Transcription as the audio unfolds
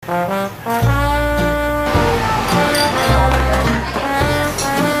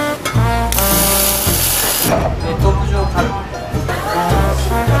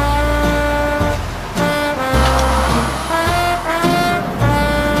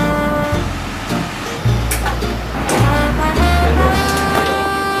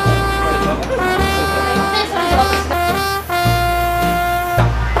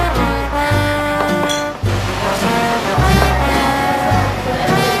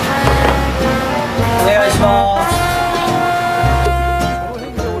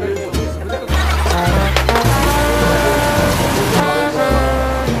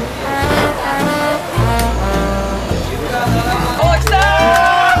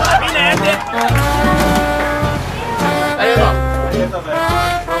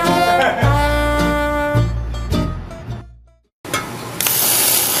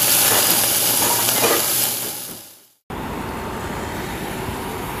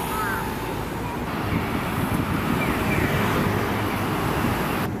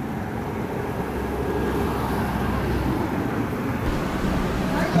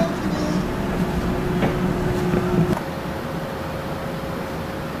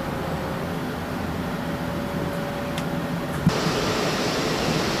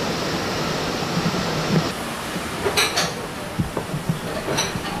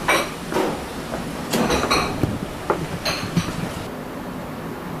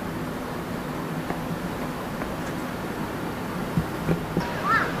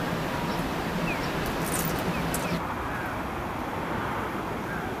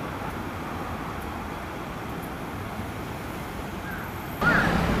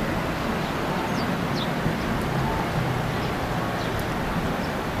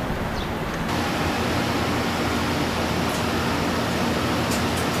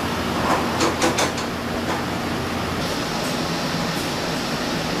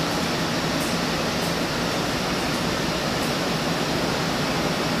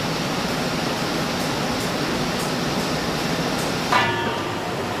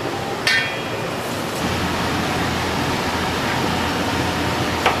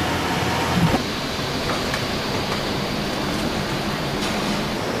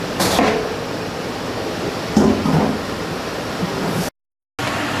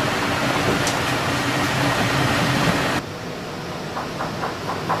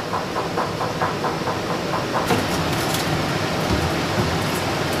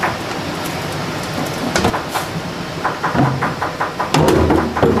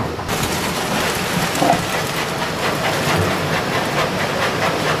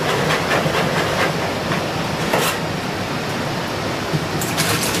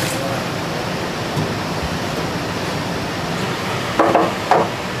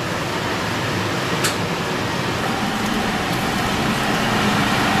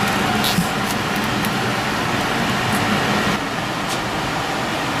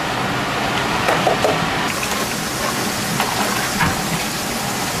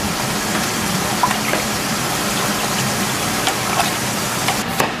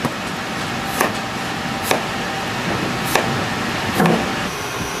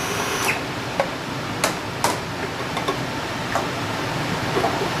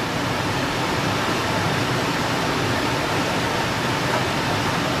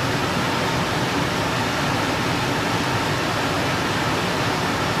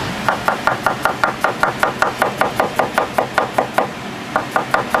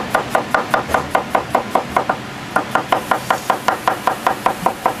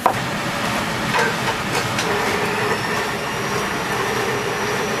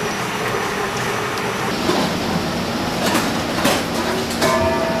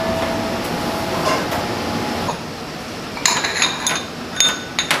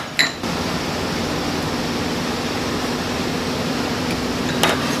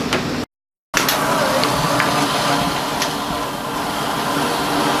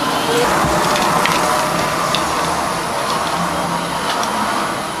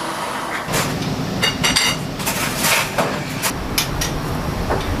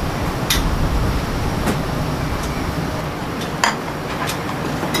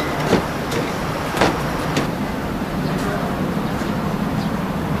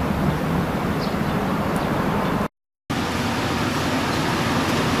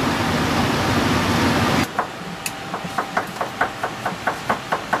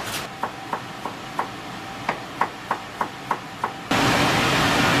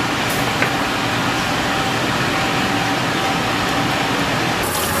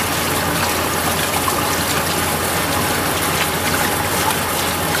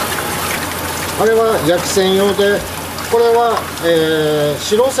あれは焼き専用で、これは、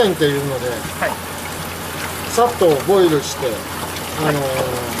白線っていうので、はい、さっとボイルして、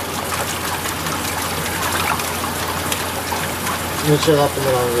召し上がって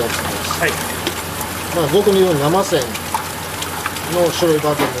もらうやつです。はい、まあ俗に言う生線の種類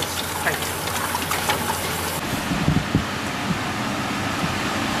バージョンです。はい、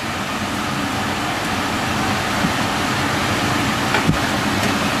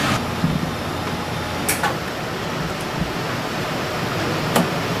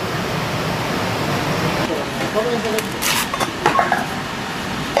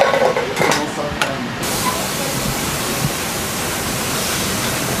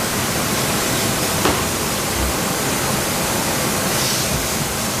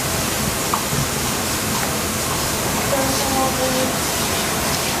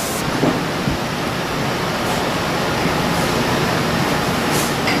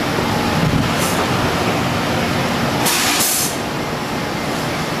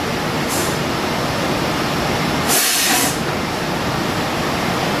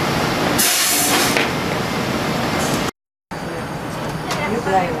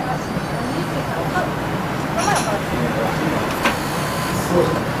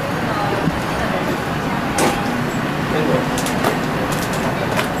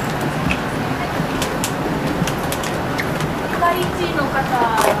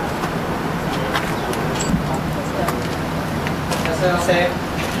すいません。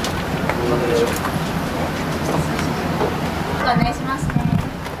お願いしますね。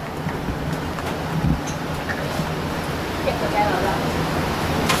結構やろうな。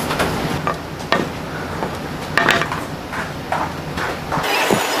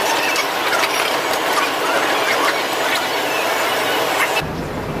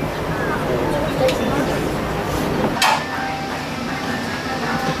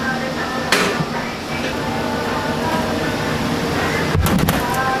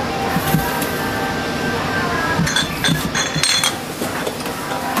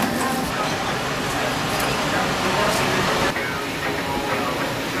こ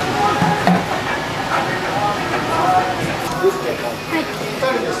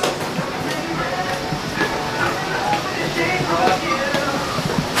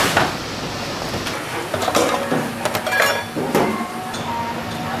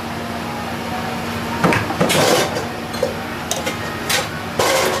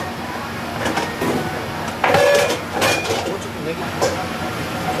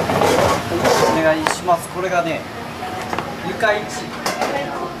ます。これがね、床一。すい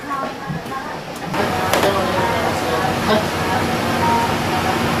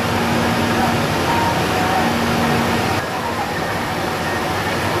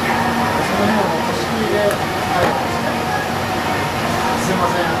ま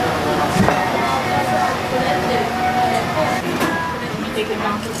せん、ありがとうございます。見てき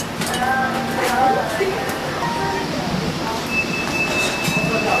ます。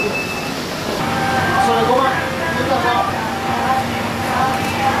それ5番、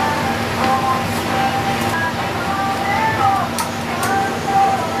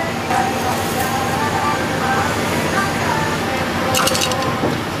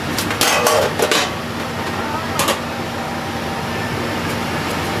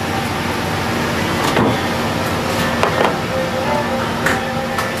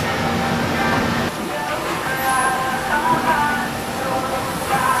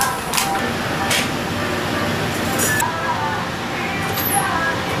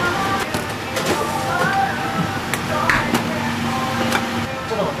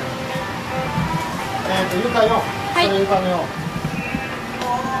床4、それ床の4。取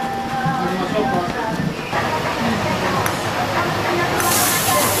りましょうか。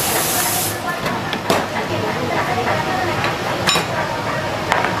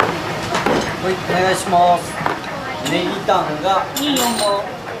はい、お願いします。ネギタンが245。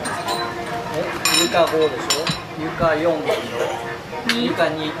床5でしょ。床4でしょ。床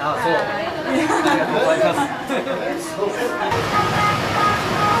2、あ、そう。ありがとうございます。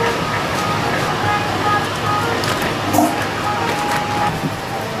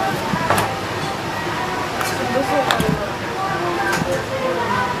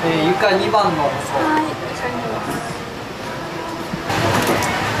床2番の。はい。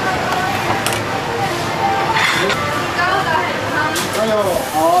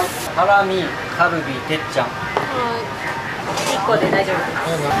ハラミ、カルビ、てっちゃん。1個で大丈夫です。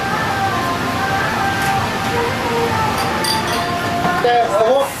で、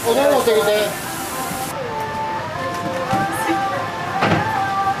おでん持ってきて。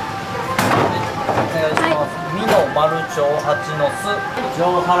お願いします。ミノ、マルチョウ、ハチノス、上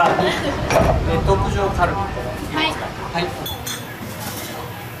ハラミ、特上カルビ。はい。はい。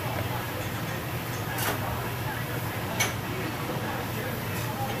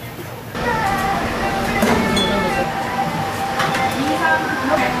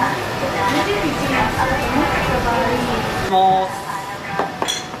コ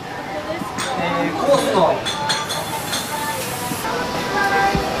ースの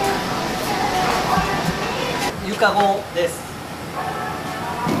床5です。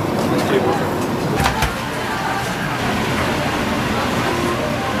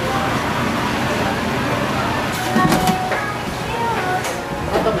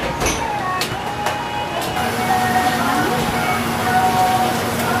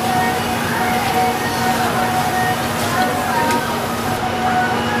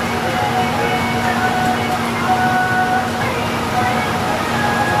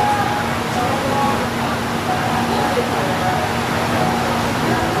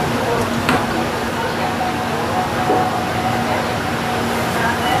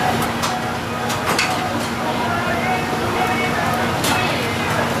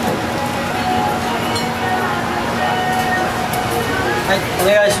はい、お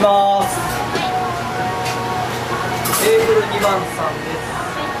願いします。テーブル2番さんです。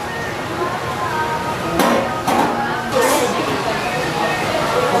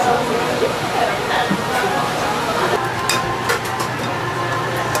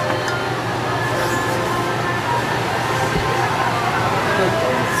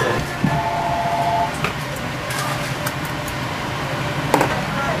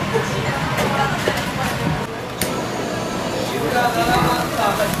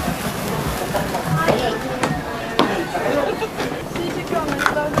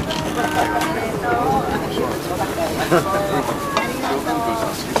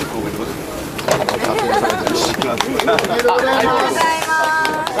ありがとうございます。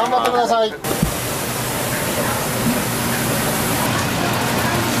頑張ってください。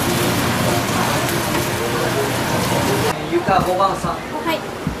床5番さん。はい。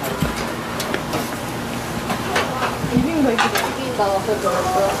ビビンバいくで。ビビンバはちょっとは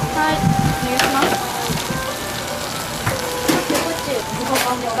い。お願いします。でこっち5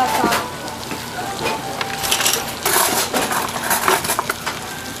番のガサ。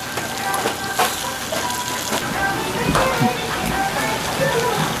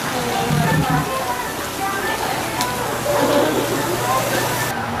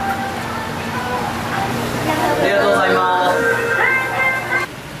ありがとうございます。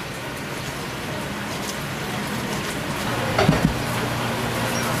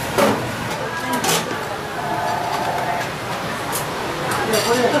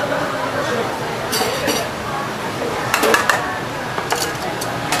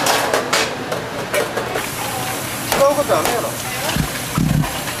うことはねえやろ。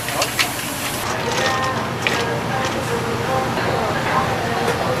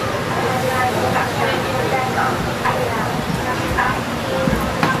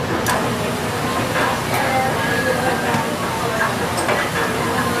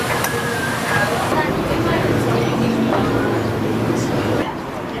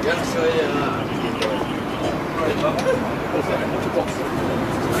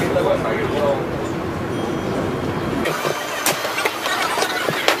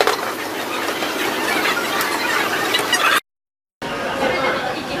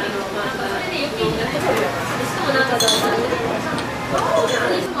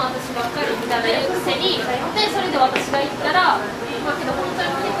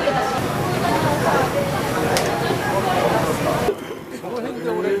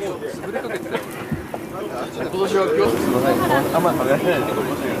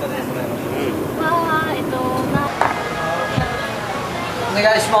お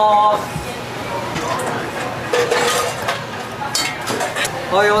願いします。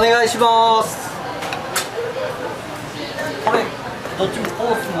はい、お願いします。これどっちもコ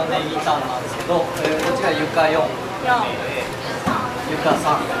ースのネギタンなんですけど、こっちが床4、床3。お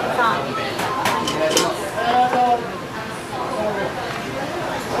願いします。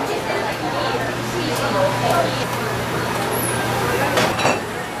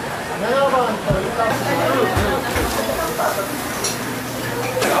7番と床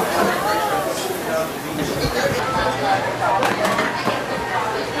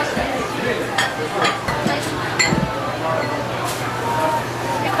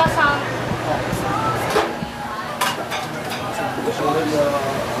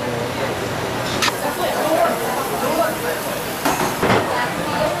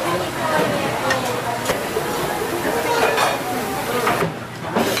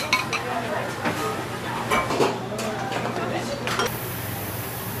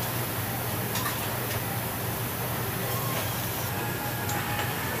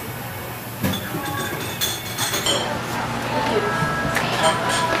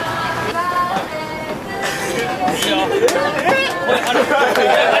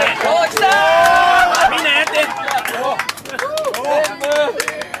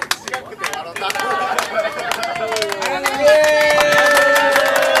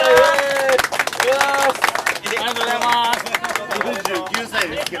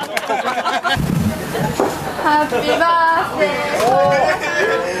ハッピーバースデー。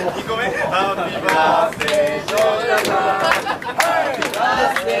2個目。ハッピーバースデー翔太さん。ハッピーバ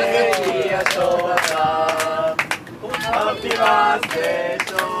ースデーディア翔太。ハッピーバースデー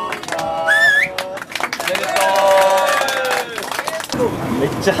翔太。めっ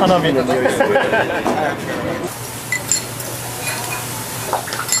ちゃ花火の匂いする。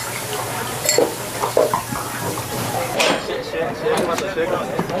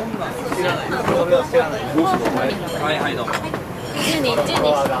はいはいどうも。10人。お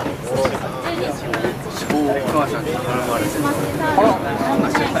母さんに頼まれて。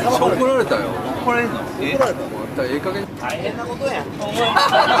怒られたよ。怒られるの？怒られた。またええ加減。大変なことや。そ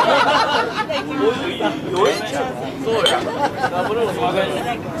うや。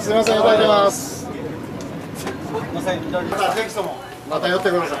すみません、いただきます。またぜひともまた寄って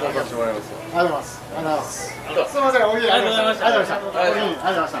ください。ありがとうございます。ありがとうございます。すみません、おぎりありがとうございました。ありがとうございました。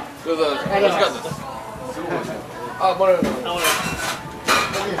ありがとうございました。美味しかったです。あ、もらえる。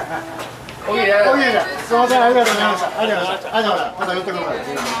おぎり、すみません、ありがとうございました。ありがとうございました。ありがとうございました。また寄ってください。あり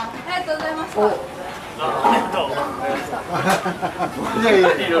がとうございました。いやいや。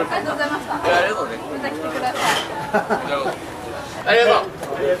ありがとうございました。ありがとうね。また来てください。ありがとう。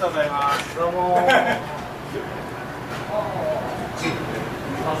ありがとうございます。どうも。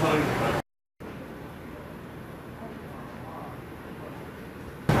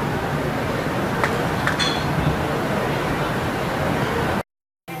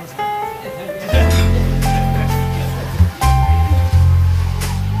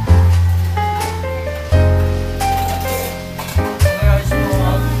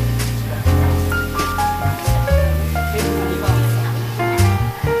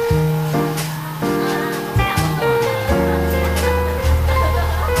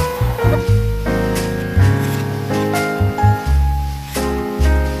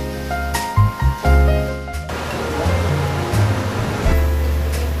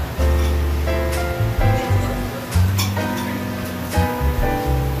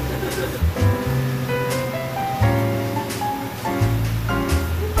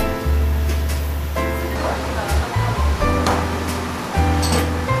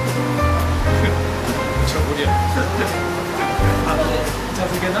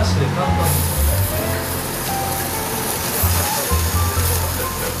お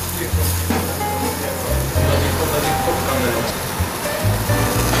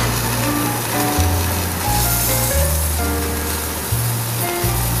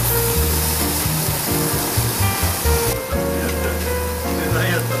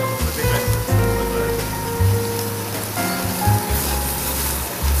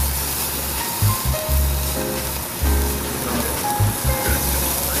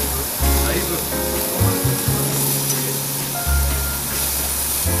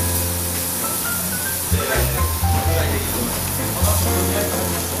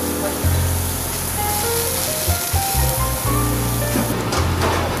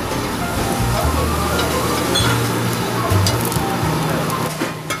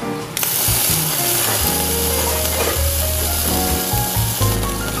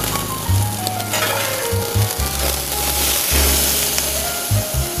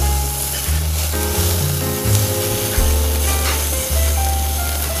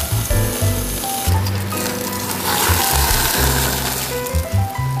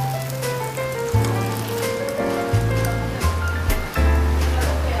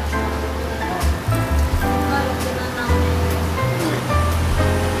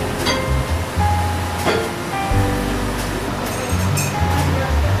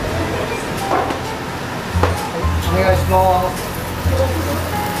願いします。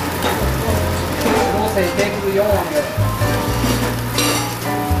ローセイ天狗4で。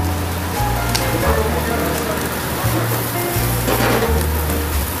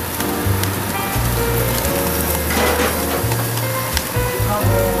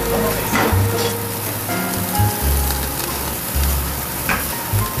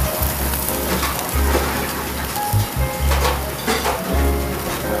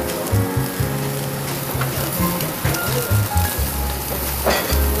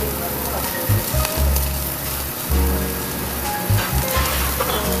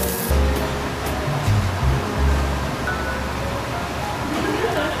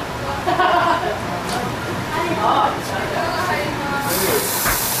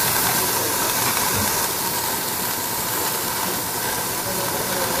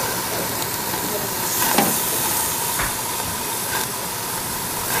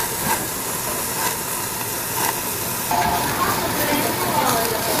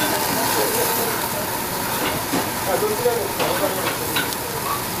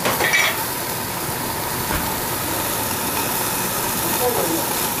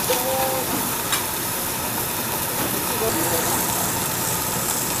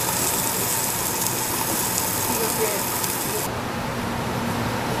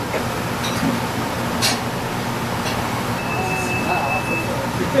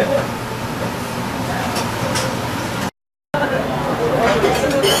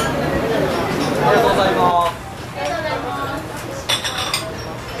ありがとうございます。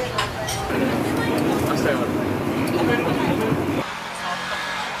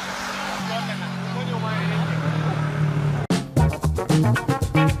ここにお前